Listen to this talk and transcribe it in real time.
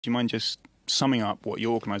Do you mind just summing up what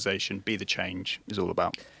your organisation, Be the Change, is all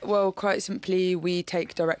about? Well, quite simply, we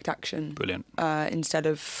take direct action. Brilliant. Instead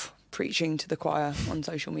of preaching to the choir on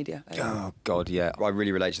social media. Oh, God, yeah. I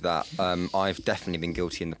really relate to that. I've definitely been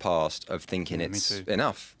guilty in the past of thinking it's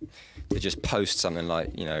enough to just post something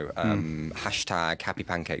like, hashtag Happy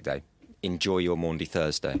Pancake Day, enjoy your Maundy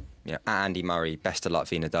Thursday, Andy Murray, best of luck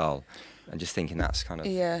for Nadal, and just thinking that's kind of...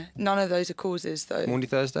 Yeah, none of those are causes, though. Maundy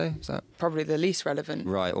Thursday, is that? Probably the least relevant.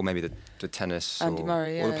 Right, or maybe the tennis. Andy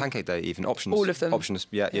Murray, yeah. Or the Pancake Day even. Options. All of them. Options,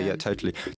 yeah, totally.